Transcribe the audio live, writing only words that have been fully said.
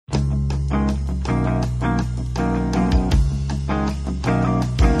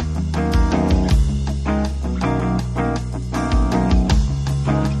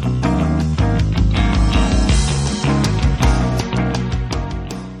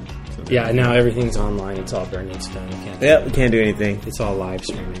Yeah, now everything's online. It's all burning stone. We can't do anything. It's all live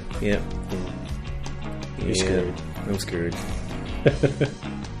streaming. Yep. You're screwed. I'm screwed.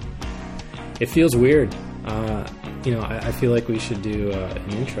 It feels weird. I feel like we should do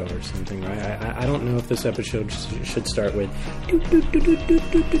an intro or something, right? I don't know if this episode should start with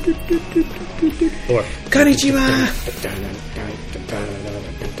or Konnichiwa!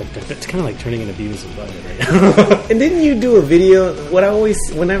 It's kind of like turning into Beavis and Butthead right now. And didn't you do a video?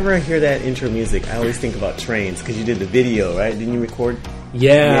 Whenever I hear that intro music, I always think about trains because you did the video, right? Didn't you record?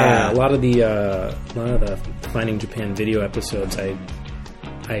 Yeah. A lot of the Finding Japan video episodes, I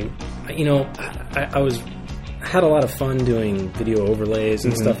had a lot of fun doing video overlays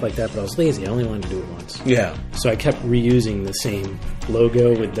and stuff like that, but I was lazy. I only wanted to do it once. Yeah. So I kept reusing the same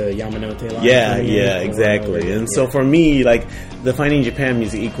logo with the Yamanote line. Yeah, exactly. And so for me, like, the Finding Japan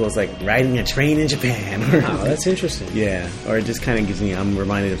music equals, like, riding a train in Japan. Wow, that's interesting. Yeah, or it just kind of gives me, I'm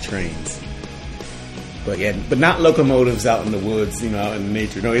reminded of trains. But not locomotives out in the woods, out in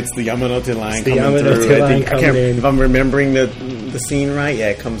nature. No, it's the Yamanote line coming through. If I'm remembering the scene right,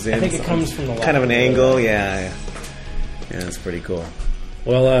 it comes in. I think it comes from the kind of an angle. Yeah, it's pretty cool.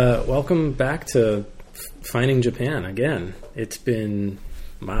 Well, welcome back to Finding Japan again. It's been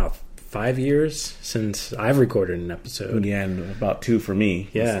 5 years since I've recorded an episode. Yeah, and about 2 for me.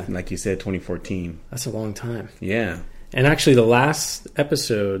 Yeah, like you said, 2014. That's a long time. Yeah, and actually, the last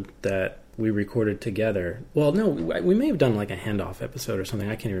episode that we recorded together. Well, no, we may have done like a handoff episode or something.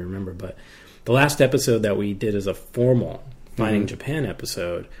 I can't even remember. But the last episode that we did as a formal Finding Japan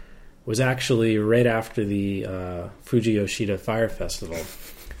episode was actually right after the Fuji Yoshida Fire Festival,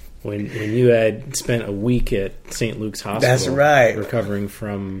 when you had spent a week at St. Luke's Hospital. That's right, recovering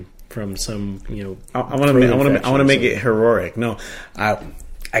from some I want to make it heroic. No,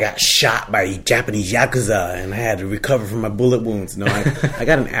 I got shot by Japanese Yakuza and I had to recover from my bullet wounds. No, I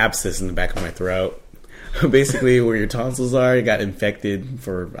got an abscess in the back of my throat. Basically, where your tonsils are, it got infected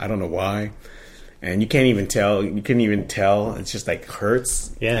for, I don't know why. And you can't even tell. You couldn't even tell. It's just like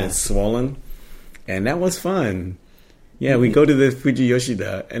hurts. Yeah. And it's swollen. And that was fun. Yeah, we go to the Fuji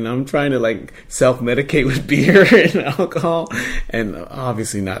Yoshida, and I'm trying to like self-medicate with beer and alcohol, and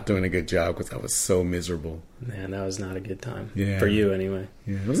obviously not doing a good job because I was so miserable. Man, that was not a good time. Yeah. For you, anyway.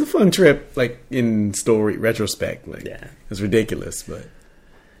 Yeah, it was a fun trip, like in story retrospect. Like, yeah, it's ridiculous, but.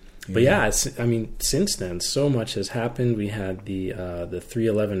 Yeah. But yeah, since then, so much has happened. We had the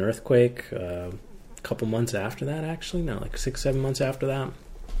 3/11 earthquake a couple months after that, actually. No, like 6-7 months after that.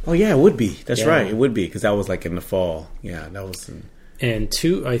 Oh yeah, it would be. That's right. It would be because that was like in the fall. Yeah, that was. And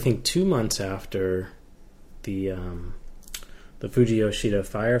 2 months after the Fuji Yoshida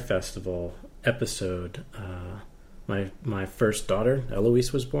Fire Festival episode, my first daughter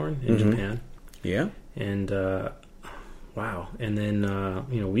Eloise was born in Japan. Yeah. And wow. And then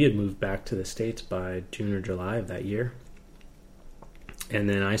we had moved back to the States by June or July of that year. And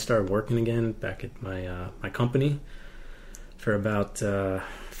then I started working again back at my company for about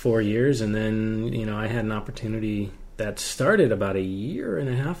 4 years, and then I had an opportunity that started about 1.5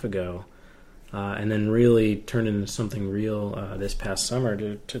 years ago, and then really turned into something real this past summer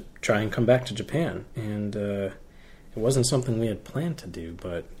to try and come back to Japan. And it wasn't something we had planned to do,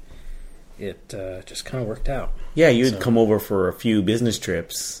 but it just kind of worked out. Yeah, you had come over for a few business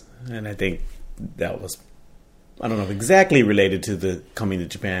trips, and I think that was, I don't know if exactly related to the coming to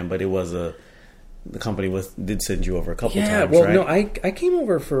Japan, but it was the company did send you over a couple times, well, right? No, I came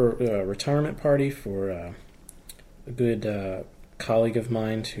over for a retirement party for a good colleague of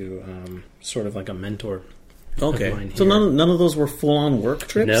mine who sort of like a mentor. Okay, so none of those were full-on work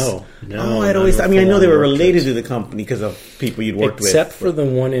trips? No. Oh, I know they were related to the company because of people you'd worked with. Except for the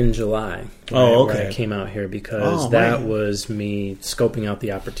one in July. Where I came out here because was me scoping out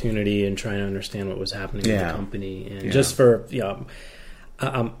the opportunity and trying to understand what was happening with the company. And just for,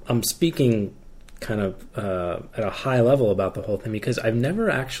 I'm speaking kind of at a high level about the whole thing because I've never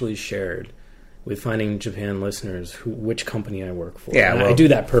actually shared with Finding Japan listeners which company I work for. Yeah, I do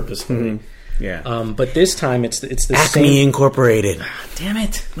that purposefully. Mm-hmm. Yeah. But this time it's the Acme same. Incorporated. Damn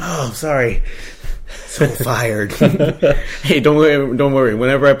it! Oh, sorry. So fired. Hey, don't worry.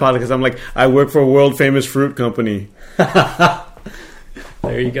 Whenever I podcast, I'm like, I work for a world famous fruit company. There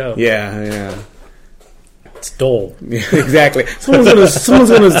you go. Yeah. It's Dole. Yeah, exactly. Someone's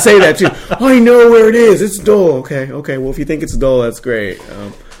gonna say that too. I know where it is. It's Dole. Okay. Well, if you think it's Dole, that's great.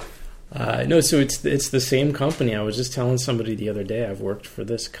 No, so it's the same company. I was just telling somebody the other day. I've worked for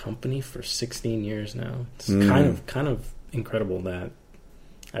this company for 16 years now. It's kind of incredible that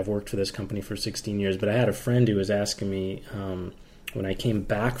I've worked for this company for 16 years. But I had a friend who was asking me when I came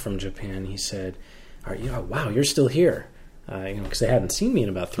back from Japan. He said, wow, you're still here. because they hadn't seen me in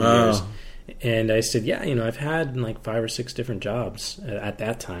about 3 years. And I said, yeah, I've had like 5 or 6 different jobs at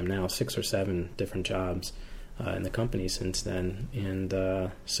that time. Now 6 or 7 different jobs in the company since then.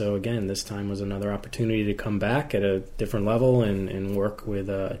 And so again, this time was another opportunity to come back at a different level and work with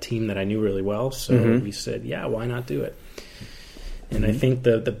a team that I knew really well. So we said, yeah, why not do it? And I think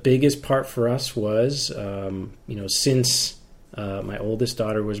the biggest part for us was, since my oldest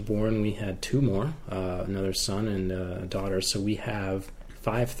daughter was born, we had 2 more, another son and a daughter. So we have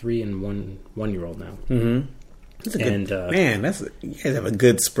 5, 3, and 1-year-old now. Mm-hmm. That's a good, you guys have a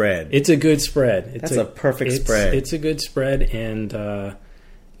good spread. It's a good spread. That's a perfect spread. It's a good spread, and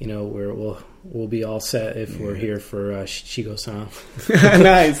we'll be all set if we're here for Shichigo-san.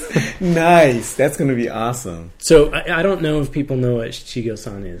 Nice. That's going to be awesome. So I don't know if people know what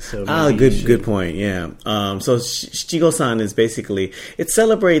Shichigo-san is. So good point. Yeah. So Shichigo-san is basically, it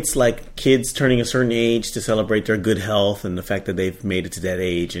celebrates like kids turning a certain age to celebrate their good health and the fact that they've made it to that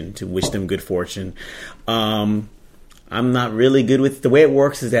age and to wish them good fortune. I'm not really good with the way it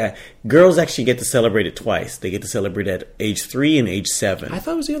works is that girls actually get to celebrate it twice. They get to celebrate at age 3 and age 7. I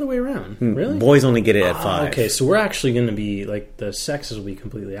thought it was the other way around. Really? Boys only get it at 5. Okay, so we're actually going to be like the sexes will be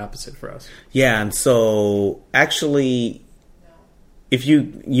completely opposite for us. Yeah, and so actually, if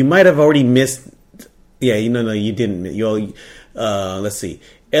you might have already missed. Yeah, no, you didn't. Let's see.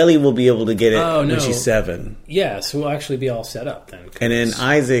 Ellie will be able to get it when she's 7. Yeah, so we'll actually be all set up then. And then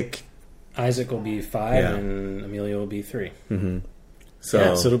Isaac will be 5 and Amelia will be 3. Mm-hmm.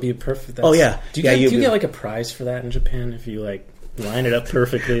 So it'll be perfect. Do you get like a prize for that in Japan if you like line it up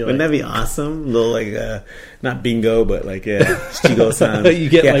perfectly? Wouldn't that be awesome? A little like not bingo, but like Shichigo-san. You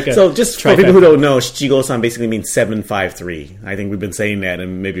get like a so just for people who don't know, Shichigo-san basically means 753. I think we've been saying that,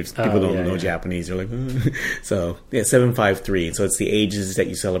 and maybe if people don't know Japanese, they're like, so 753. So it's the ages that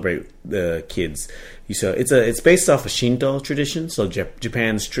you celebrate the kids. It's based off a Shinto tradition. So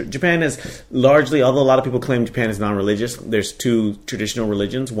Japan is largely, although a lot of people claim Japan is non-religious, there's 2 traditional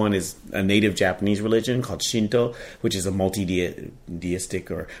religions. One is a native Japanese religion called Shinto, which is a multi-deistic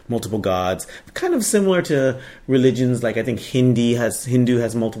or multiple gods, kind of similar to religions like I think Hindu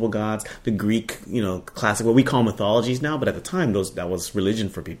has multiple gods. The Greek, classic, what we call mythologies now, but at the time that was religion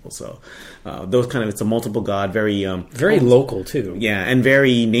for people. So those it's a multiple god, very local too. Yeah, and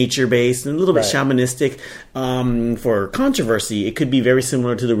very nature based and a little bit shamanistic. For controversy, it could be very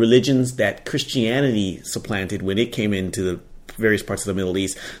similar to the religions that Christianity supplanted when it came into the various parts of the Middle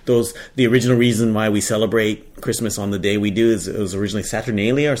East. The original reason why we celebrate Christmas on the day we do is it was originally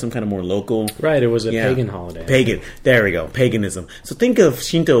Saturnalia or some kind of more local. Right, it was a pagan holiday. Pagan. There we go. Paganism. So think of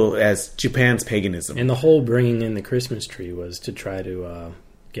Shinto as Japan's paganism. And the whole bringing in the Christmas tree was to try to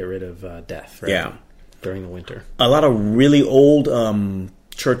get rid of death, right? Yeah. During the winter. A lot of really old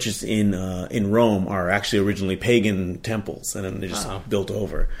churches in Rome are actually originally pagan temples, and then they're just built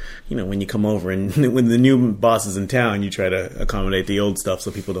over. When you come over and when the new boss is in town, you try to accommodate the old stuff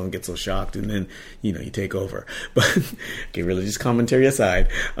so people don't get so shocked, and then you take over. But okay, religious commentary aside,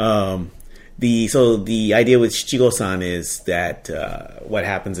 the idea with Shichigo-san is that what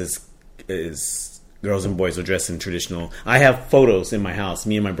happens is girls and boys are dressed in traditional. I have photos in my house,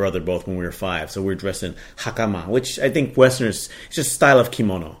 me and my brother both when we were 5. So we're dressed in hakama, which I think Westerners, it's just style of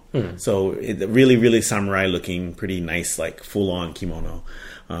kimono. So really, really samurai looking, pretty nice, like full on kimono.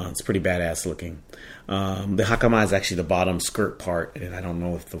 It's pretty badass looking. The hakama is actually the bottom skirt part, and I don't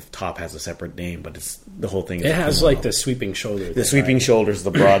know if the top has a separate name, but it's the whole thing. It has like the sweeping shoulders. The sweeping shoulders,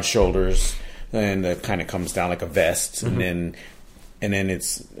 the broad shoulders, and it kind of comes down like a vest, and then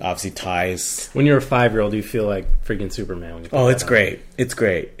it's obviously ties. When you're a 5-year-old, you feel like freaking Superman. When you it's great. It's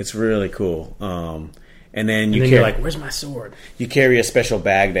great. It's really cool. And then you're like, where's my sword? You carry a special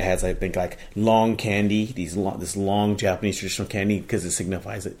bag that has, I think, like long candy. This long Japanese traditional candy because it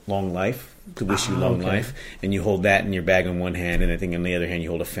signifies long life, to wish you long life. And you hold that in your bag in one hand, and I think on the other hand you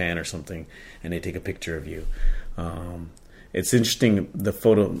hold a fan or something, and they take a picture of you. It's interesting. The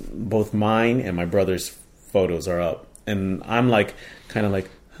photo, both mine and my brother's photos are up. And I'm like, kind of like,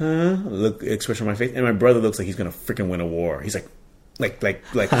 look, expression on my face. And my brother looks like he's going to freaking win a war. He's like,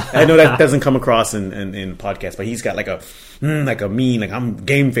 I know that doesn't come across in podcasts, but he's got like a mean, like I'm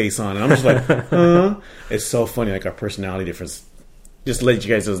game face on. And I'm just like, It's so funny, like our personality difference. Just to let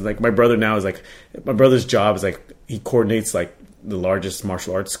you guys know, like my brother's job is like, he coordinates like the largest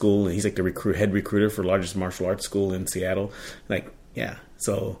martial arts school. He's like the head recruiter for the largest martial arts school in Seattle. Like, yeah.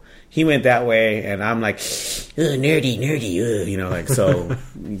 So he went that way, and I'm like, nerdy, so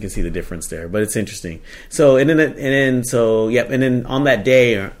you can see the difference there. But it's interesting. So and then on that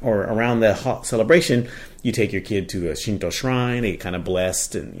day or around the celebration, you take your kid to a Shinto shrine. They get kind of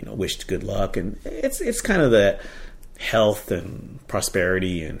blessed and wished good luck, and it's kind of the health and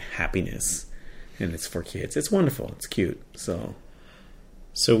prosperity and happiness, and it's for kids. It's wonderful. It's cute. So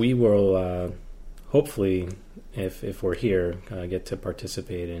we will hopefully, if we're here, get to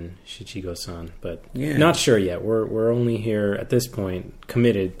participate in Shichigo-san, but not sure yet. We're only here at this point,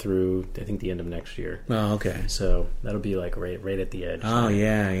 committed through I think the end of next year. Oh, okay. So that'll be like right at the edge. Oh,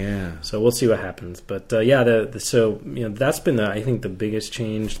 yeah. So we'll see what happens. But so that's been I think the biggest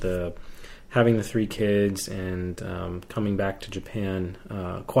change. Having the 3 kids and coming back to Japan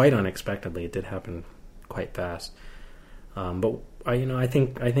quite unexpectedly. It did happen quite fast. But I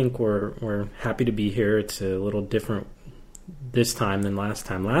think we're happy to be here. It's a little different this time than last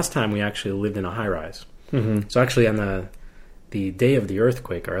time. Last time we actually lived in a high rise. Mm-hmm. So actually on the day of the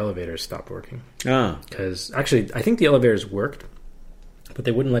earthquake, our elevators stopped working. Because actually I think the elevators worked, but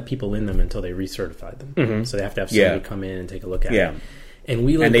they wouldn't let people in them until they recertified them. Mm-hmm. So they have to have somebody come in and take a look at it. And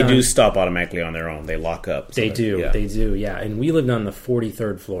they do stop automatically on their own. They lock up. So they do. And we lived on the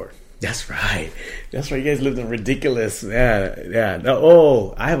 43rd floor. That's right. You guys lived in ridiculous. Yeah.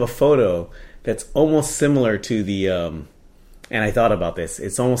 Oh, I have a photo that's almost similar to the. And I thought about this.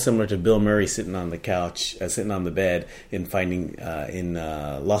 It's almost similar to Bill Murray sitting on the couch, sitting on the bed, in Finding in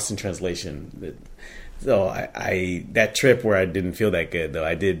Lost in Translation. So I that trip where I didn't feel that good though.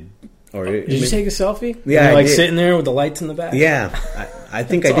 I did. Did you take a selfie? Yeah, I did. Sitting there with the lights in the back. Yeah, I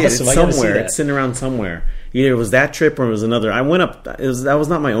think I did. Awesome. It's somewhere. It's sitting around somewhere. Either it was that trip or it was another. I went up. That was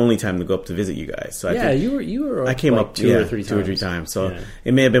not my only time to go up to visit you guys. So you were. I came up 2 or 3 times. So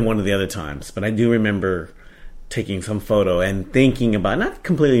it may have been one of the other times, but I do remember taking some photo and thinking about, not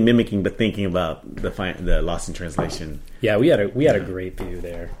completely mimicking, but thinking about the Lost in Translation. Yeah, we had a great view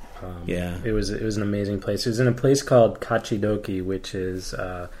there. It was an amazing place. It was in a place called Kachidoki, which is.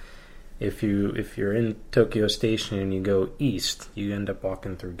 If you're in Tokyo Station and you go east, you end up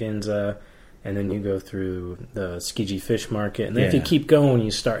walking through Ginza, and then you go through the Tsukiji Fish Market, and then if you keep going,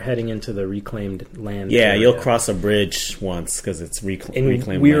 you start heading into the reclaimed land. Yeah, you'll cross a bridge once because it's reclaimed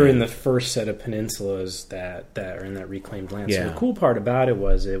land. We were in the first set of peninsulas that are in that reclaimed land. So the cool part about it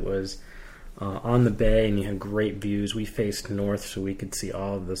was on the bay, and you had great views. We faced north, so we could see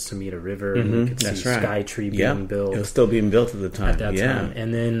all of the Sumida River. Mm-hmm. And we could see Skytree being built. It was still being built at the time. Time.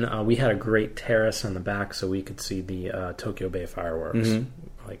 And then we had a great terrace on the back, so we could see the Tokyo Bay fireworks.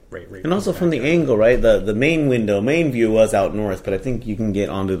 Mm-hmm. Like right. And also from the angle, right? The main view was out north, but I think you can get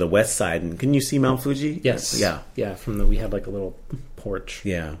onto the west side. And can you see Mount Fuji? Yes. Yeah. We had like a little porch.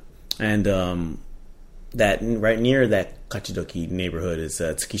 Yeah. And that right near that Kachidoki neighborhood is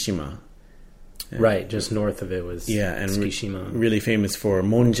Tsukishima. Right, just north of it was and Tsukishima. Really famous for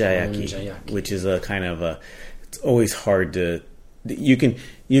monjayaki, which is a kind of it's always hard to. You can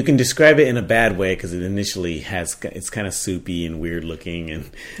describe it in a bad way because it initially it's kind of soupy and weird looking and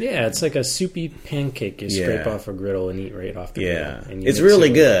it's like a soupy pancake you scrape off a griddle and eat right off the griddle. And it's really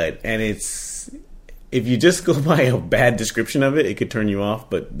good, and it's. If you just go by a bad description of it, it could turn you off.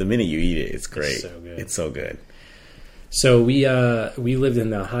 But the minute you eat it, it's great. It's so good. So we lived in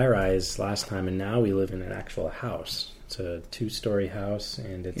the high rise last time, and now we live in an actual house. It's a 2-story house,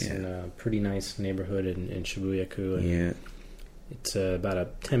 and it's in a pretty nice neighborhood in Shibuya-ku. And it's about a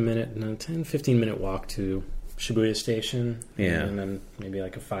 15-minute walk to Shibuya Station, and then maybe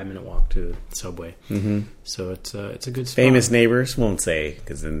like a 5-minute walk to the subway. Mm-hmm. So it's a good spot. Famous neighbors, won't say,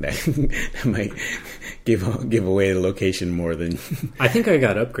 because then that might give away the location more than. I think I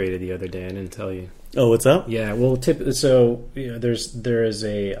got upgraded the other day. I didn't tell you. Oh, what's up? Yeah, well, there is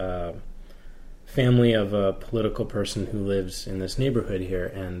a family of a political person who lives in this neighborhood here,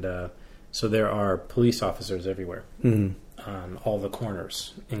 and so there are police officers everywhere on all the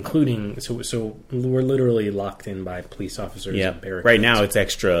corners, including so we're literally locked in by police officers. Yeah, right now it's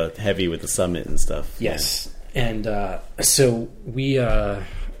extra heavy with the summit and stuff. Yes, and so we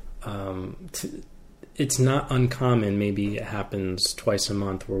it's not uncommon. Maybe it happens twice a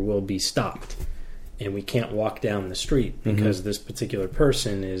month where we'll be stopped. And we can't walk down the street because this particular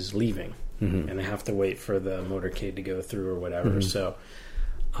person is leaving. Mm-hmm. And they have to wait for the motorcade to go through or whatever. Mm-hmm. So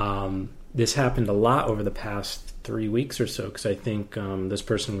this happened a lot over the past 3 weeks or so because I think this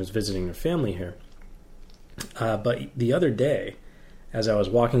person was visiting their family here. But the other day, as I was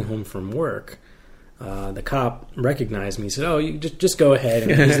walking home from work, the cop recognized me. He said, "Oh, you just go ahead."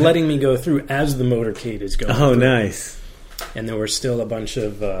 And he's letting me go through as the motorcade is going through. Nice. And there were still a bunch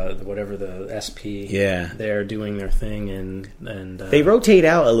of whatever the SP there doing their thing, and they rotate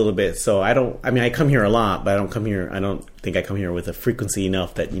out a little bit. So I come here a lot, but I don't think I come here with a frequency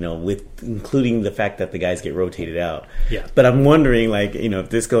enough that, with including the fact that the guys get rotated out. Yeah. But I'm wondering, if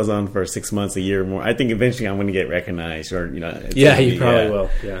this goes on for 6 months, a year or more, I think eventually I'm going to get recognized, or yeah, you probably will.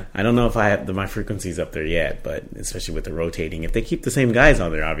 Yeah. I don't know if I have my frequencies up there yet, but especially with the rotating, if they keep the same guys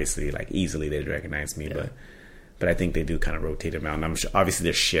on there, obviously, easily they'd recognize me, But I think they do kind of rotate them out. And obviously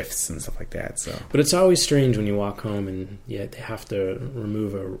there's shifts and stuff like that. So, but it's always strange when you walk home and yet they have to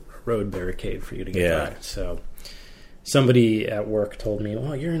remove a road barricade for you to get by. So somebody at work told me,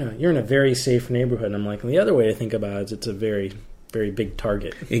 "Well, you're in a very safe neighborhood." And I'm like, the other way to think about it is it's a very, very big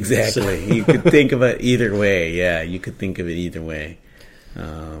target. Exactly. You could think of it either way. Yeah, you could think of it either way.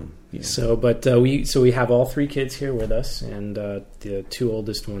 So, but we have all 3 kids here with us, and the 2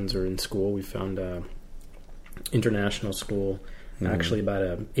 oldest ones are in school. We found international school, actually about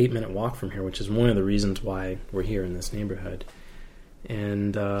a 8-minute walk from here, which is one of the reasons why we're here in this neighborhood.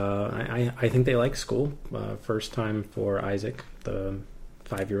 And I think they like school. First time for Isaac, the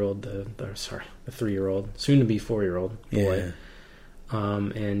 5-year-old, the 3-year-old, soon to be 4-year-old boy.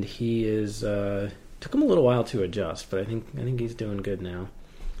 And he is took him a little while to adjust, but I think he's doing good now.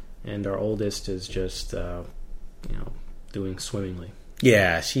 And our oldest is just doing swimmingly.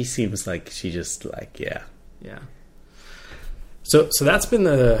 Yeah, she seems like she just Yeah. So that's been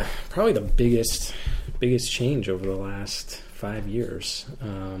probably the biggest change over the last 5 years.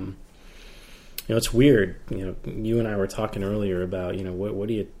 It's weird. You and I were talking earlier about what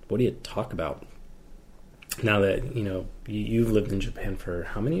do you talk about now that you've lived in Japan for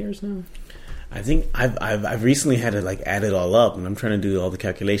how many years now? I think I've recently had to add it all up, and I'm trying to do all the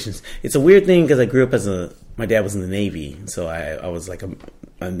calculations. It's a weird thing because I grew up my dad was in the Navy, so I was like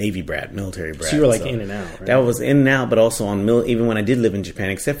a Navy brat, military brat. So you were in and out, right? That was in and out, but also even when I did live in Japan,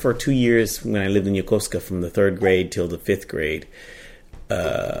 except for 2 years when I lived in Yokosuka from the 3rd grade till the 5th grade.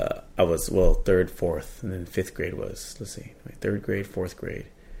 I was 3rd, 4th, and then 5th grade was 3rd grade, 4th grade.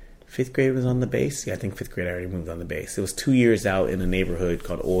 5th grade was on the base. Yeah, I think 5th grade I already moved on the base. It was 2 years out in a neighborhood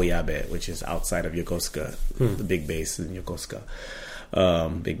called Oyabe, which is outside of Yokosuka, the big base in Yokosuka,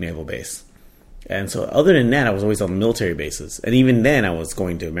 big naval base. And so other than that, I was always on military bases. And even then, I was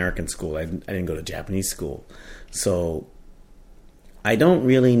going to American school. I didn't go to Japanese school. So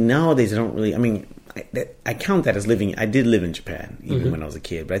nowadays, I count that as living. I did live in Japan, even when I was a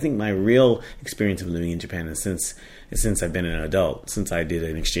kid. But I think my real experience of living in Japan is since I've been an adult. Since I did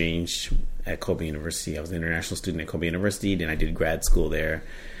an exchange at Kobe University. I was an international student at Kobe University. Then I did grad school there.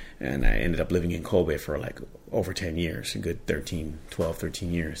 And I ended up living in Kobe for over 10 years, a good 12,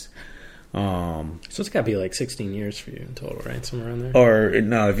 13 years. So it's got to be 16 years for you in total, right? Somewhere around there. Or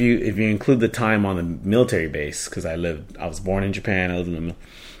no, if you include the time on the military base, because I was born in Japan, I lived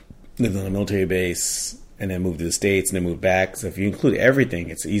on a military base, and then moved to the States, and then moved back. So if you include everything,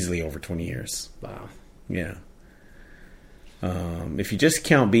 it's easily over 20 years. Wow. Yeah. If you just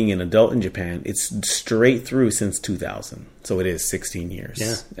count being an adult in Japan, it's straight through since 2000. So it is 16 years.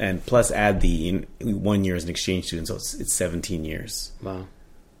 Yeah. And plus add the 1 year as an exchange student, so it's 17 years. Wow.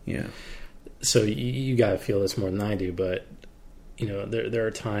 Yeah. So you got to feel this more than I do, but there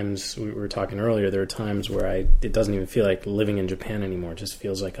are times, we were talking earlier, there are times where it doesn't even feel like living in Japan anymore. It just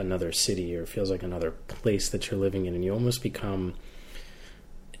feels like another city, or feels like another place that you're living in, and you almost become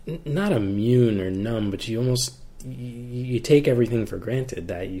not immune or numb, but you almost you take everything for granted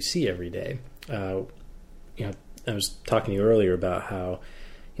that you see every day. I was talking to you earlier about how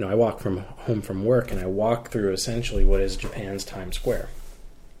I walk home from work, and I walk through essentially what is Japan's Times Square.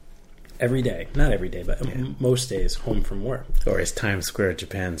 Every day, not every day, but most days home from work. Or is Times Square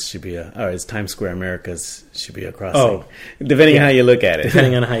Japan's is Times Square America's should be a crossing? Depending on how you look at it.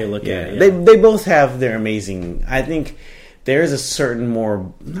 Depending on how you look at it. Yeah. They both have their amazing. I think there is a certain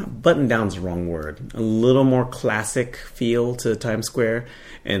more, not button down's the wrong word, a little more classic feel to Times Square,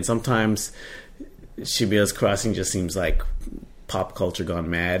 and sometimes Shibuya's crossing just seems like pop culture gone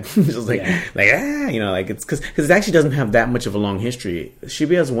mad. Just it's because it actually doesn't have that much of a long history.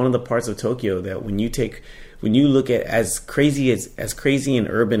 Shibuya is one of the parts of Tokyo that when you look at as crazy and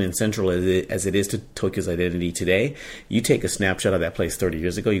urban and central as it is to Tokyo's identity today, you take a snapshot of that place 30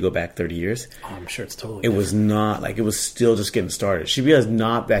 years ago, you go back 30 years. Oh, I'm sure it's totally different. Was not it was still just getting started. Shibuya is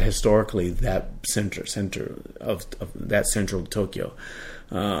not that historically that center of that central Tokyo.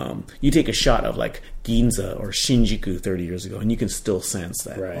 You take a shot of Ginza or Shinjuku 30 years ago, and you can still sense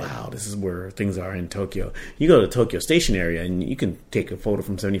that, wow, this is where things are in Tokyo. You go to the Tokyo Station area, and you can take a photo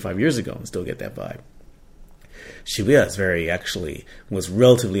from 75 years ago and still get that vibe. Shibuya was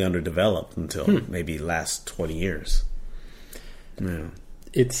relatively underdeveloped until maybe last 20 years.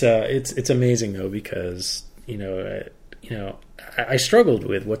 It's amazing though, because I struggled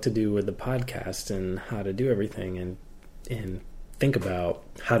with what to do with the podcast and how to do everything and think about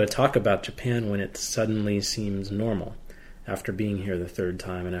how to talk about Japan when it suddenly seems normal after being here the third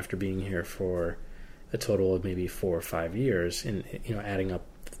time and after being here for a total of maybe 4 or 5 years, and adding up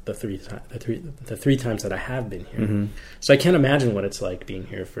the three times that I have been here. Mm-hmm. So I can't imagine what it's like being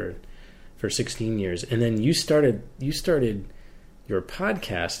here for 16 years. And then you started your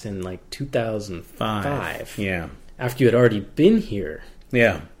podcast in like 2005. Yeah. After you had already been here.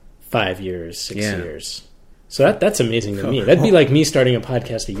 Yeah. 5 years, 6 years. So that's amazing to me. That'd be like me starting a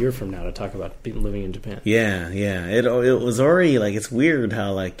podcast a year from now to talk about living in Japan. Yeah. It was already like, it's weird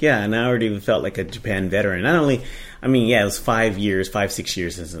how and I already felt like a Japan veteran. Not only, it was 5 years, 5-6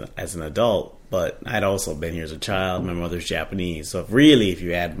 years as an adult, but I'd also been here as a child. My mother's Japanese, so if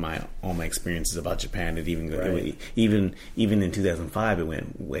you add all my experiences about Japan, even in 2005, it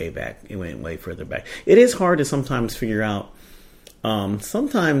went way back. It went way further back. It is hard to sometimes figure out.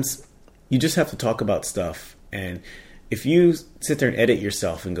 Sometimes you just have to talk about stuff. And if you sit there and edit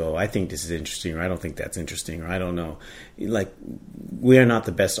yourself and go, I think this is interesting, or I don't think that's interesting, or I don't know, like, we are not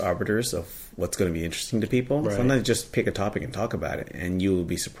the best arbiters of what's going to be interesting to people. Right. Sometimes just pick a topic and talk about it, and you will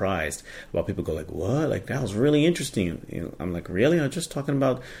be surprised about people go like, what? Like, that was really interesting. I'm like, really? I was just talking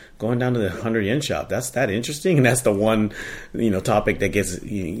about going down to the 100 yen shop. That's that interesting? And that's the one, topic that gets,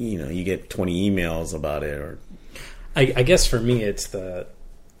 you get 20 emails about it. Or I guess for me, it's the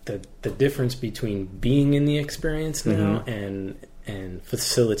difference between being in the experience now and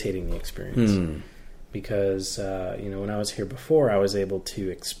facilitating the experience. Because when I was here before, I was able to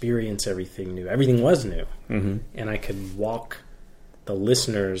experience everything new. Everything was new, and I could walk the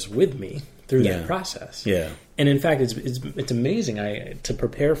listeners with me through that process. Yeah, and in fact, it's amazing. To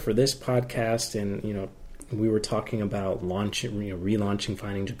prepare for this podcast, and we were talking about relaunching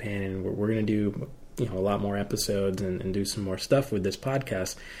Finding Japan, and we're going to do a lot more episodes and do some more stuff with this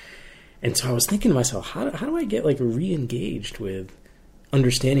podcast. And so I was thinking to myself, how do I get re-engaged with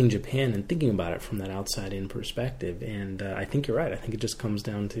understanding Japan and thinking about it from that outside in perspective? And I think you're right. I think it just comes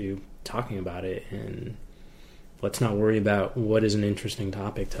down to talking about it, and let's not worry about what is an interesting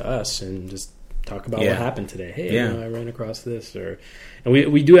topic to us, and just talk about what happened today. Hey, I ran across this, and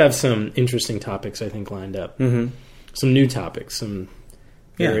we do have some interesting topics I think lined up. Some new topics,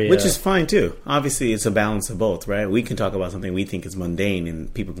 which is fine too. Obviously, it's a balance of both, right? We can talk about something we think is mundane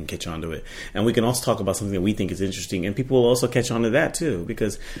and people can catch on to it. And we can also talk about something that we think is interesting and people will also catch on to that too,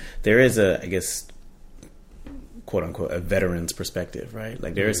 because there is quote unquote, a veteran's perspective, right?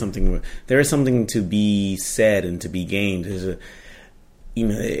 Like there is something to be said and to be gained.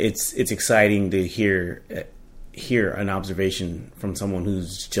 It's exciting to hear an observation from someone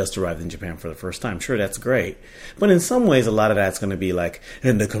who's just arrived in Japan for the first time. Sure, that's great. But in some ways, a lot of that's going to be like,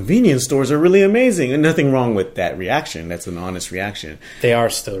 and the convenience stores are really amazing. And nothing wrong with that reaction. That's an honest reaction. They are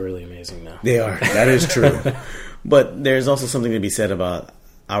still really amazing, though. They are. That is true. But there's also something to be said about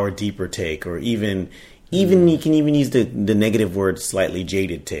our deeper take, or even you can even use the negative word slightly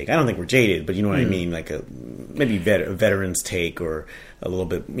jaded take. I don't think we're jaded, but you know what I mean? Like maybe a veteran's take, or a little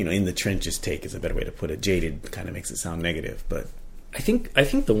bit, in the trenches take is a better way to put it. Jaded kind of makes it sound negative, but I think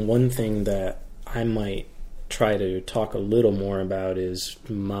the one thing that I might try to talk a little more about is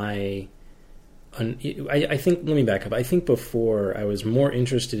I think, let me back up. I think before I was more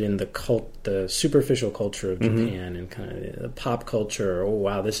interested in the superficial culture of Japan and kind of the pop culture. Oh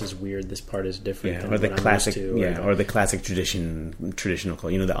wow, this is weird. This part is different. Or the classic, or the classic traditional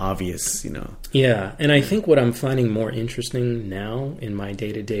culture. The obvious, Yeah, and I think what I'm finding more interesting now in my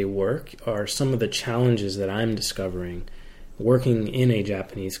day-to-day work are some of the challenges that I'm discovering working in a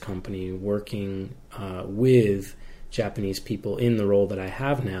Japanese company, working with Japanese people in the role that I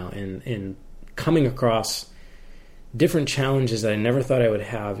have now, and coming across different challenges that I never thought I would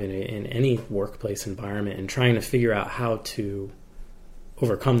have in any workplace environment, and trying to figure out how to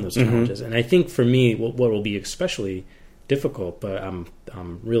overcome those challenges. And I think for me, what will be especially difficult, but I'm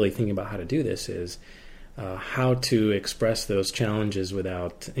really thinking about how to do this, is how to express those challenges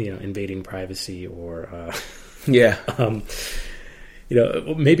without invading privacy or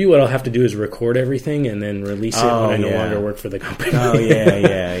maybe what I'll have to do is record everything and then release it when I no longer work for the company.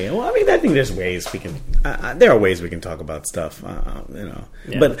 Well, I think there's ways we can. There are ways we can talk about stuff.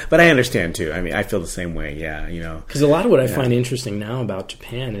 But I understand too. I feel the same way. Because a lot of what I find interesting now about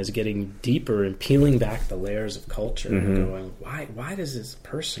Japan is getting deeper and peeling back the layers of culture and going, why does this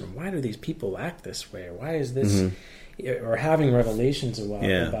person? Why do these people act this way? Or why is this? Or having revelations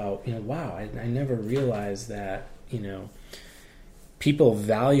about wow, I never realized that people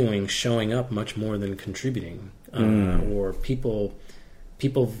valuing showing up much more than contributing, or people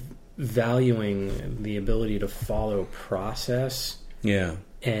valuing the ability to follow process,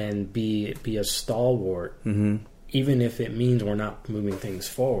 and be a stalwart, even if it means we're not moving things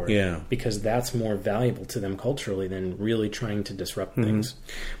forward, because that's more valuable to them culturally than really trying to disrupt things.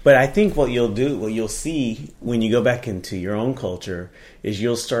 But I think what you'll see when you go back into your own culture is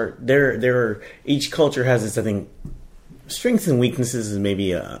you'll start each culture has its, I think, strengths and weaknesses is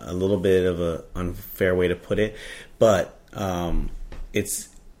maybe a little bit of a unfair way to put it, but it's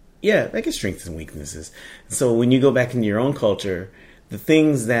I guess strengths and weaknesses. So when you go back into your own culture, the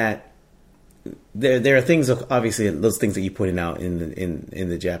things that there are things, obviously those things that you pointed out in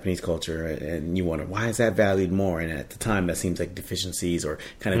the Japanese culture, and you wonder why is that valued more, and at the time that seems like deficiencies or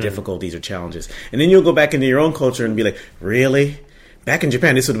kind of difficulties or challenges, and then you'll go back into your own culture and be like, really? Back in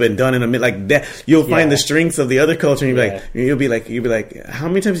Japan, this would have been done in a minute like that. You'll find the strengths of the other culture, and you'll be like, how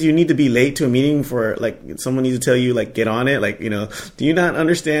many times do you need to be late to a meeting for like someone needs to tell you like get on it? Like, do you not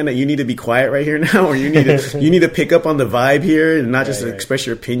understand that you need to be quiet right here now, or you need to pick up on the vibe here and not just express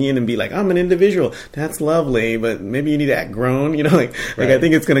your opinion and be like, I'm an individual. That's lovely, but maybe you need to act grown. I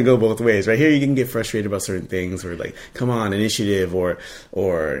think it's gonna go both ways. Right here, you can get frustrated about certain things, or like, come on, initiative, or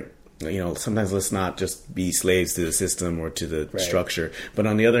sometimes let's not just be slaves to the system or to the structure. But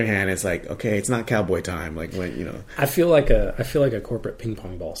on the other hand, it's like, okay, it's not cowboy time. Like when I feel like a corporate ping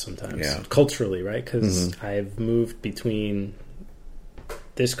pong ball sometimes, culturally, right? Because I've moved between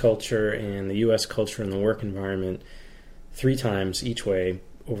this culture and the U.S. culture and the work environment 3 times each way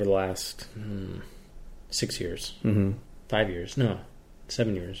over the last 6 years, 5 years, no,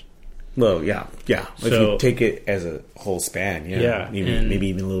 7 years. Well, yeah. If you take it as a whole span, maybe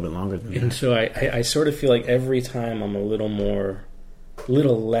even a little bit longer than that. And so I sort of feel like every time I'm a little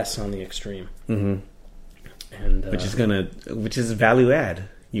less on the extreme, and which is value add.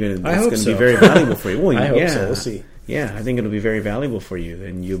 It's going to be very valuable for you. Well, I hope so. We'll see. Yeah, I think it'll be very valuable for you,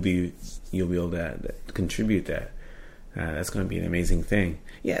 and you'll be able to contribute that. That's going to be an amazing thing.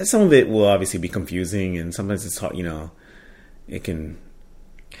 Yeah, some of it will obviously be confusing, and sometimes it's hard. It can.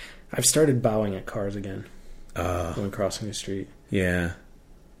 I've started bowing at cars again when crossing the street. Yeah,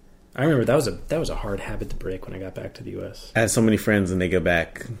 I remember that was a hard habit to break when I got back to the U.S. I have so many friends, and they go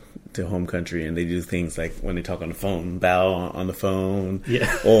back to home country, and they do things like when they talk on the phone, bow on the phone,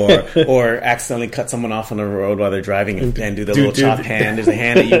 or accidentally cut someone off on the road while they're driving and do the little chopped hand. There's a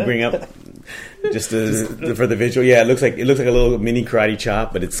hand that you bring up just for the visual. Yeah, it looks like a little mini karate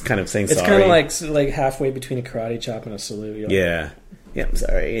chop, but it's kind of saying sorry. It's kind of like halfway between a karate chop and a salute. Yeah. Yeah, I'm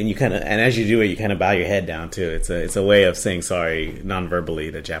sorry. And as you do it, you kind of bow your head down too. It's a way of saying sorry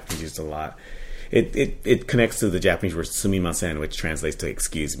non-verbally that Japanese use a lot. It connects to the Japanese word sumimasen, which translates to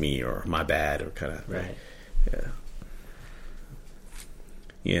excuse me or my bad, or kind of right.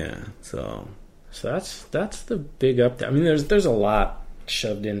 Yeah. So that's the big update. I mean, there's a lot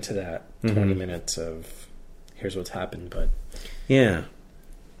shoved into that 20 minutes of here's what's happened, but yeah.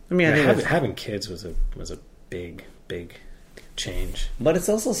 I mean, I think having kids was a big change. But it's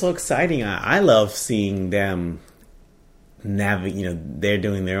also so exciting. I love seeing them navigate. They're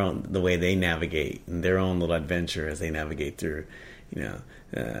doing the way they navigate, and their own little adventure as they navigate through.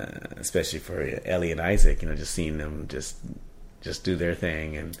 Especially for Ellie and Isaac. Just seeing them just do their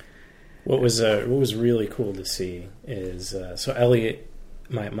thing. And what was really cool to see is so Ellie,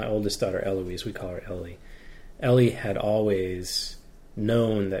 my oldest daughter Eloise, we call her Ellie. Ellie had always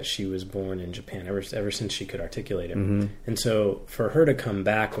known that she was born in Japan ever since she could articulate it, and so for her to come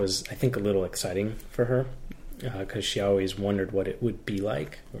back was, I think, a little exciting for her because she always wondered what it would be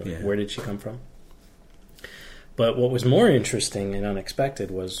like, or where did she come from. But what was more interesting and unexpected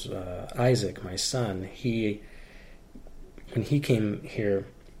was Isaac, my son. When he came here,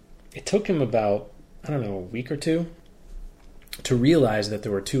 it took him about, a week or two to realize that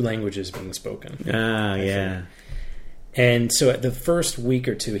there were 2 languages being spoken. Yeah. And so at the first week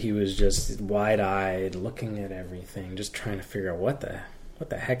or two, he was just wide-eyed, looking at everything, just trying to figure out what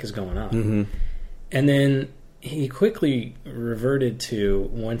the heck is going on. And then he quickly reverted to,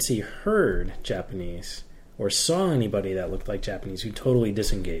 once he heard Japanese or saw anybody that looked like Japanese, who totally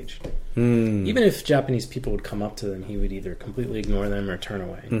disengaged. Even if Japanese people would come up to them, he would either completely ignore them or turn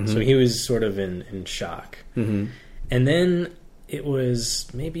away. So he was sort of in shock. And then it was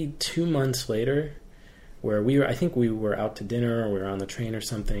maybe 2 months later, where I think we were out to dinner, or we were on the train or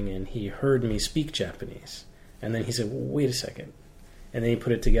something, and he heard me speak Japanese. And then he said, well, wait a second. And then he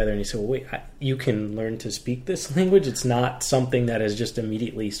put it together and he said, well, wait, you can learn to speak this language? It's not something that is just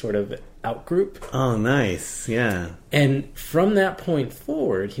immediately sort of out-group. Oh, nice. Yeah. And from that point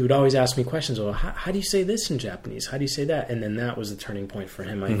forward, he would always ask me questions. Well, how do you say this in Japanese? How do you say that? And then that was the turning point for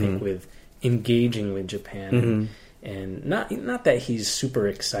him, I think, with engaging with Japan. And not that he's super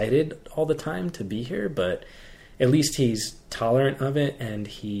excited all the time to be here, but at least he's tolerant of it, and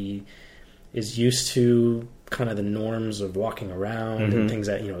he is used to kind of the norms of walking around and things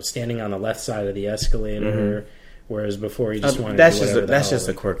that, standing on the left side of the escalator, whereas before he just wanted to do whatever that's just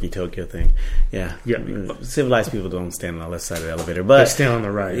a quirky Tokyo thing. Yeah. Civilized people don't stand on the left side of the elevator, but they stand on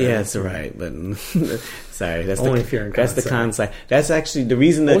the right. Yeah, it's the right. But sorry, that's only if you're in Kansai. That's the Kansai. That's actually the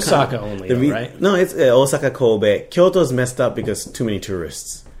reason that Osaka only, right? No, it's Osaka, Kobe. Kyoto's messed up because too many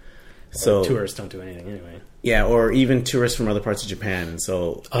tourists. So tourists don't do anything anyway. Yeah, or even tourists from other parts of Japan, and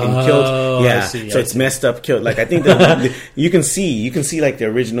so in Kyoto, it's messed up. Kyoto, like I think that you can see like the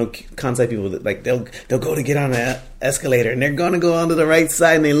original Kansai people that like they'll go to get on the escalator and they're gonna go onto the right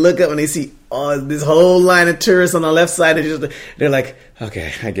side and they look up and they see this whole line of tourists on the left side and they're like,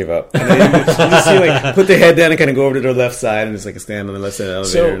 okay, I give up. And then you just see like put their head down and kind of go over to the left side and just like stand on the left side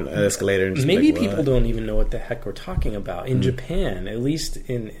of the elevator, escalator. And just maybe people don't even know what the heck we're talking about in Japan. At least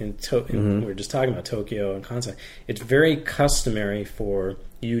in we're just talking about Tokyo and Kansai. It's very customary for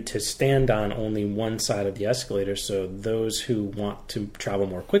you to stand on only one side of the escalator, so those who want to travel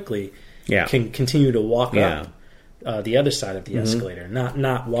more quickly can continue to walk up the other side of the escalator,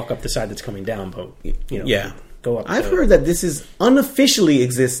 not walk up the side that's coming down, but go up. I've heard that this is unofficially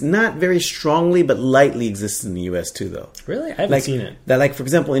exists, not very strongly, but lightly exists in the U.S. too, though. Really, I haven't seen it. That, like for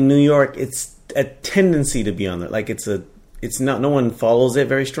example, in New York, it's a tendency to be on there. Like it's not. No one follows it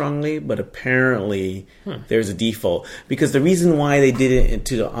very strongly, but apparently there's a default because the reason why they did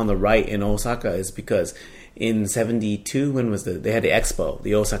it on the right in Osaka is because in '72, when was they had the Expo,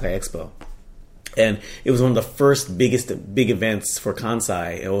 the Osaka Expo. And it was one of the first big events for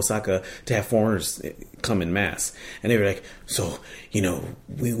Kansai in Osaka to have foreigners come in mass. And they were like, so, we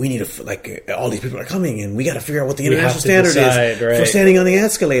need to, like, all these people are coming and we got to figure out what the international standard is for standing on the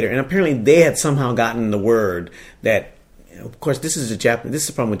escalator. And apparently they had somehow gotten the word that, of course, this is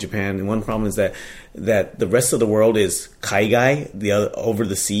the problem with Japan. And one problem is that the rest of the world is kaigai, the other, over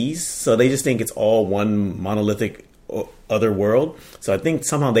the seas. So they just think it's all one monolithic other world. So I think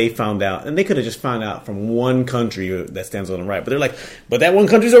somehow they found out, and they could have just found out from one country that stands on the right, but they're like, but that one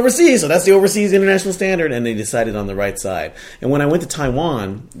country's overseas, so that's the overseas international standard, and they decided on the right side. And when I went to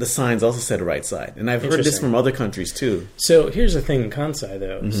Taiwan, the signs also said the right side, and I've heard this from other countries too. So here's the thing in Kansai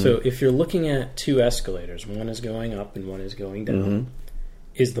though. So if you're looking at two escalators, one is going up and one is going down,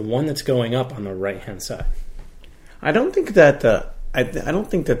 is the one that's going up on the right hand side? I don't think that I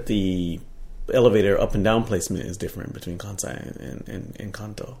don't think that the elevator up and down placement is different between Kansai and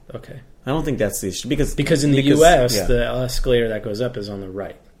Kanto. Okay. I don't think that's the issue. Because in the U.S., the escalator that goes up is on the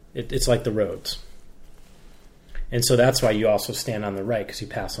right. It's like the roads. And so that's why you also stand on the right, because you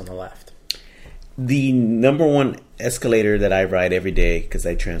pass on the left. The number one escalator that I ride every day, because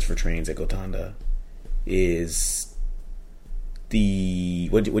I transfer trains at Gotanda, is the...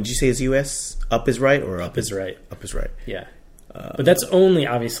 What did you say is U.S.? Up is right or up is right? Up is right. Yeah. But that's only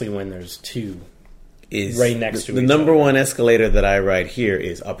obviously when there's two right next to each other. The number one escalator that I ride here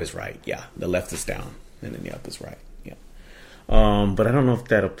is up is right. Yeah, the left is down, and then the up is right. Yeah, but I don't know if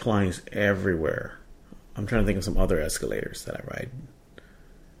that applies everywhere. I'm trying to think of some other escalators that I ride.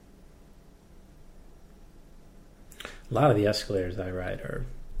 A lot of the escalators I ride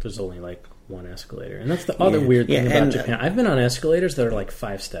there's only like one escalator, and that's the other weird thing about Japan. I've been on escalators that are like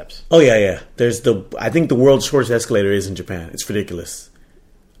 5 steps. Oh yeah. I think the world's shortest escalator is in Japan. It's ridiculous.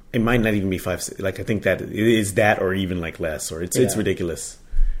 It might not even be 5. Like I think that it is that, or even like less, or it's ridiculous.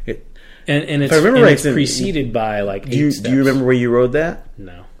 And it's preceded by like 8 steps. Do you remember where you rode that?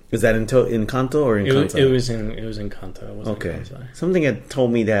 No. Was that in Kanto or in Kansai? It was in Kanto. It wasn't in Kansai. Something had told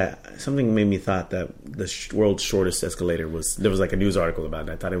me something made me thought that the world's shortest escalator there was like a news article about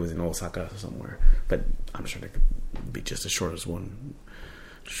it. I thought it was in Osaka somewhere, but I'm sure it could be just the shortest one.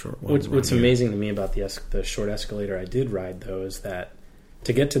 What's amazing to me about the short escalator I did ride though is that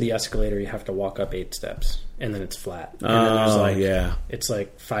to get to the escalator you have to walk up 8 steps and then it's flat. And then there's it's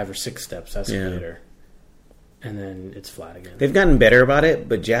like 5 or 6 steps escalator. Yeah. And then it's flat again. They've gotten better about it,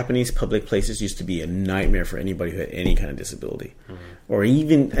 but Japanese public places used to be a nightmare for anybody who had any kind of disability. Or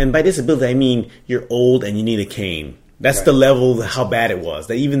even, and by disability I mean you're old and you need a cane. That's the level, how bad it was.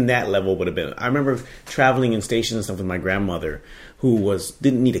 That even that level would have been. I remember traveling in stations and stuff with my grandmother who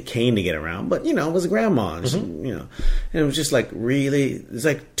didn't need a cane to get around, but was a grandma. And she, and it was just like really, it's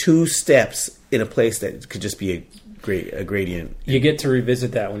like 2 steps in a place that could just be gradient. You get to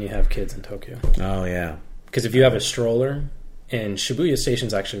revisit that when you have kids in Tokyo. Oh yeah, because if you have a stroller, and Shibuya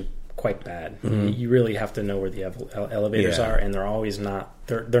Station's actually quite bad. You really have to know where the elevators are, and they're always not.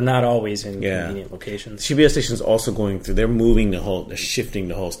 They're not always in convenient locations. Shibuya Station is also going through. They're shifting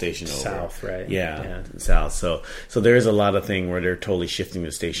the whole station over south, right? Yeah, south. So there is a lot of thing where they're totally shifting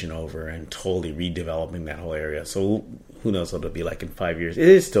the station over and totally redeveloping that whole area. So who knows what it'll be like in 5 years? It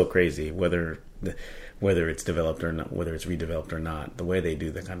is still crazy whether it's developed or not, whether it's redeveloped or not. The way they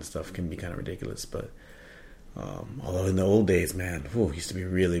do that kind of stuff can be kind of ridiculous, but. Although in the old days, man, it used to be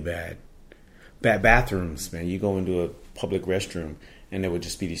really bad. Bad bathrooms, man. You go into a public restroom and there would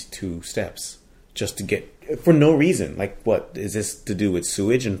just be these 2 steps just to get, for no reason. Like, what is this to do with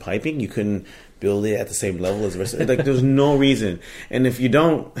sewage and piping? You couldn't build it at the same level as the rest. Like, there's no reason. And if you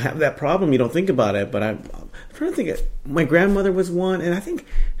don't have that problem, you don't think about it. But I'm trying to think. My grandmother was one, and I think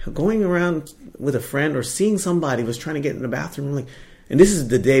going around with a friend or seeing somebody was trying to get in the bathroom, I'm like. And this is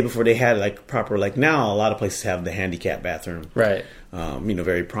the day before they had like proper, like now a lot of places have the handicap bathroom, right?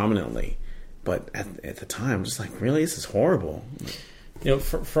 Very prominently. But at the time, I'm just like, really, this is horrible.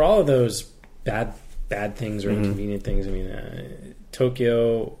 For all of those bad things or inconvenient things, I mean,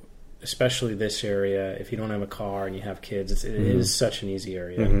 Tokyo, especially this area, if you don't have a car and you have kids, it is such an easy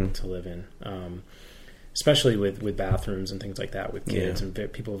area to live in. Especially with bathrooms and things like that with kids and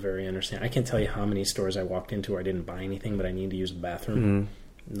people very understand. I can't tell you how many stores I walked into where I didn't buy anything, but I need to use the bathroom.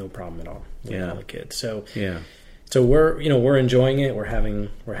 No problem at all with all the kids. So we're enjoying it. We're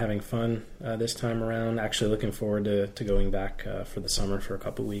having fun this time around. Actually, looking forward to going back for the summer for a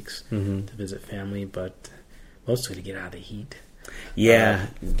couple weeks to visit family, but mostly to get out of the heat. Yeah,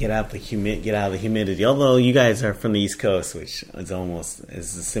 get out the humidity. Although you guys are from the East Coast, which is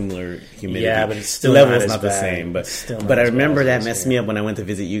a similar humidity. Yeah, but it's still the level is not the same. But I remember that messed me up when I went to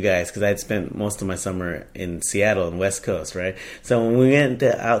visit you guys because I had spent most of my summer in Seattle and West Coast, right? So when we went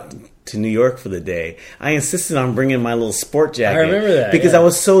out to New York for the day, I insisted on bringing my little sport jacket. I remember that because I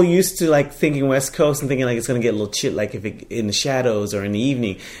was so used to like thinking West Coast and thinking like it's going to get a little chilly, like if it, in the shadows or in the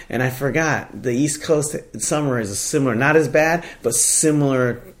evening. And I forgot the East Coast summer is a similar, not as bad, but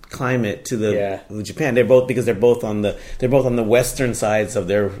similar climate to the Japan. They're both on the western sides of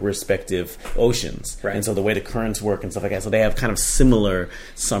their respective oceans, right? And so the way the currents work and stuff like that, so they have kind of similar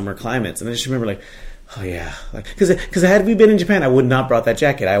summer climates. And I just remember like. Oh yeah, because had we been in Japan, I would not brought that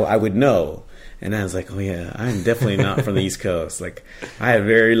jacket. I would know, and I was like, oh yeah, I'm definitely not from the East Coast. Like I had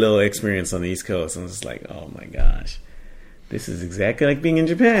very little experience on the East Coast, and I was just like, oh my gosh, this is exactly like being in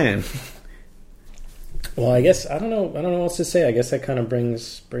Japan. Well, I guess I don't know what else to say. I guess that kind of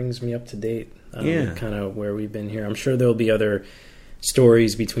brings me up to date. Kind of where we've been here. I'm sure there'll be other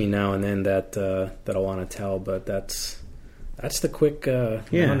stories between now and then that I want to tell, but that's the quick.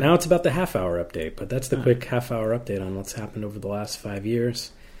 Now it's about the half-hour update, but that's the quick half-hour update on what's happened over the last 5 years.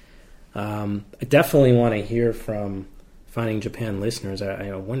 I definitely want to hear from Finding Japan listeners.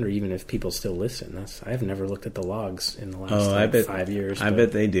 I wonder even if people still listen. I've never looked at the logs in the last 5 years. I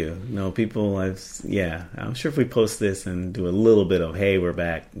bet they do. No, people. I'm sure if we post this and do a little bit of hey, we're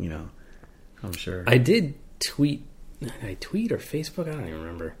back. I'm sure. I did tweet. Did I tweet or Facebook? I don't even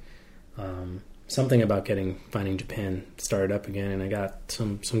remember. Something about getting Finding Japan started up again, and I got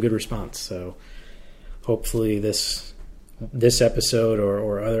some good response. So hopefully this episode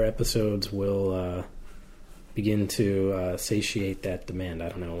or other episodes will begin to satiate that demand. I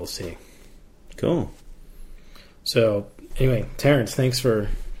don't know. We'll see. Cool. So anyway, Terrence, thanks for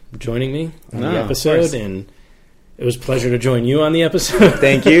joining me on the episode, and it was a pleasure to join you on the episode.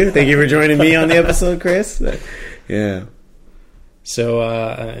 Thank you for joining me on the episode, Chris. Yeah. So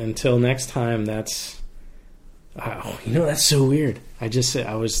until next time, that's so weird. I just said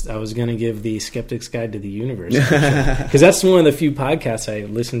I was going to give the Skeptic's Guide to the Universe because that's one of the few podcasts I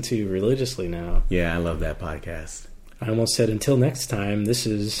listen to religiously now. Yeah, I love that podcast. I almost said until next time. This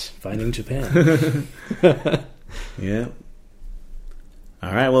is Finding Japan. Yeah.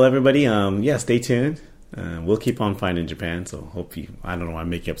 All right. Well, everybody. Stay tuned. We'll keep on finding Japan. So hope you. I don't know. I'm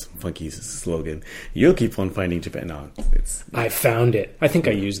making up some funky slogan. You'll keep on finding Japan. No, I found it. I think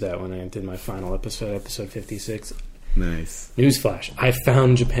I used that when I did my final episode 56. Nice. Newsflash. I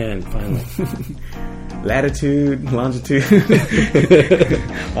found Japan finally. Latitude, longitude,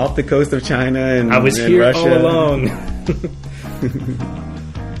 off the coast of China and I was and here Russia. all along.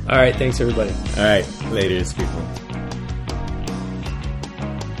 All right. Thanks, everybody. All right. Later, people.